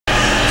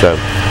So,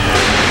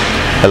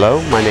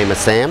 hello, my name is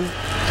Sam,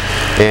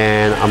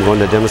 and I'm going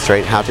to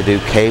demonstrate how to do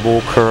cable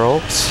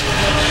curls.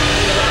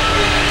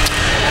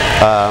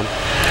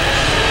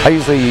 I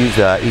usually use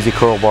easy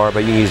curl bar,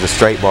 but you can use a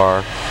straight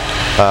bar,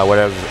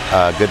 whatever's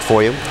good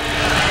for you.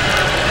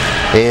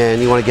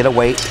 And you want to get a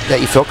weight that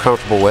you feel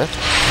comfortable with.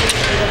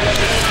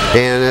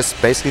 And it's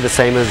basically the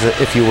same as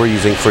if you were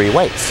using free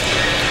weights.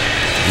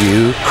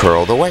 You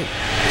curl the weight,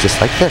 just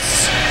like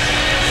this.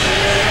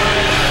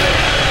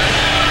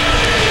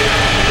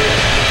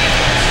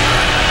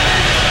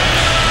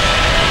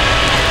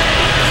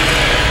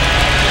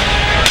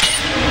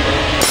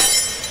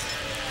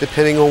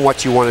 Depending on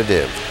what you want to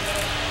do,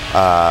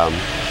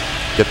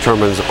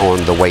 determines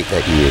on the weight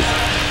that you use.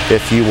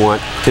 If you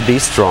want to be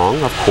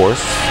strong, of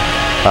course,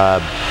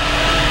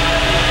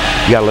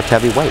 you gotta lift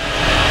heavy weight.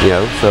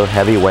 So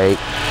heavy weight,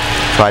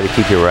 try to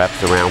keep your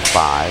reps around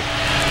 5.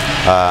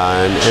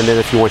 And then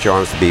if you want your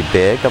arms to be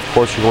big, of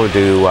course you're going to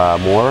do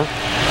more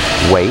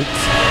weight,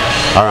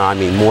 or I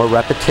mean more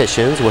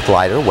repetitions with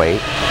lighter weight,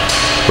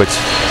 which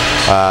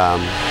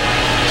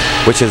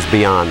is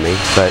beyond me.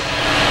 But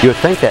you would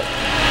think that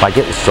by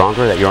getting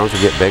stronger that your arms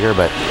would get bigger,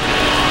 but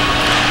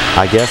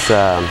I guess,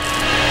 I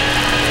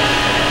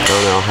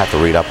don't know, I'll have to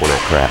read up on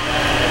that crap.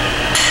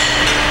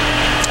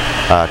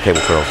 Cable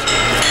curls.